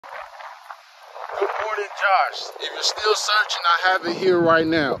Good morning, Josh. If you're still searching, I have it here right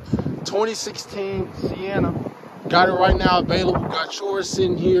now. 2016 Sienna. Got it right now available. Got yours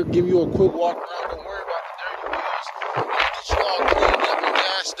sitting here. Give you a quick walk around. Don't worry about the dirty wheels. Get you all cleaned up and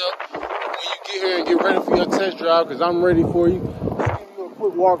gassed up when you get here and get ready for your test drive, because I'm ready for you. Let's give you a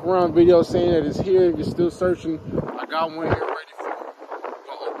quick walk around video saying that it's here. If you're still searching, I got one here ready for you.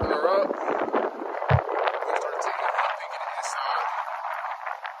 Gonna open her up. Start taking a peek at the inside.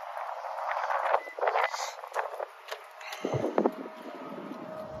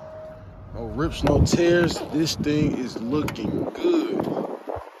 No rips, no tears. This thing is looking good.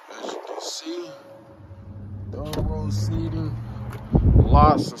 As you can see, thorough seating,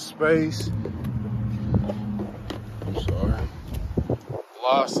 lots of space. I'm sorry.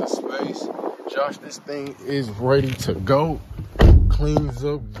 Lots of space. Josh, this thing is ready to go. Cleans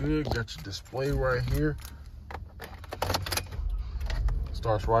up good. Got your display right here.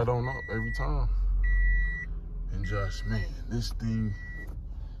 Starts right on up every time. And Josh, man, this thing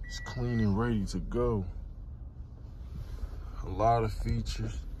is clean and ready to go. A lot of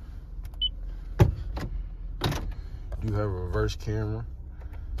features. Do have a reverse camera.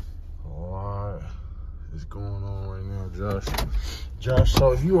 A lot is going on right now, Josh,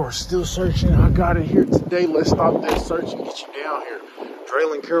 so if you are still searching, I got it here today. Let's stop that search and get you down here.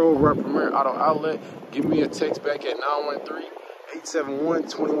 Draylen Carroll, we're at Premier Auto Outlet. Give me a text back at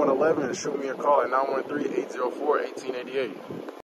 913-871-2111 and shoot me a call at 913-804-1888.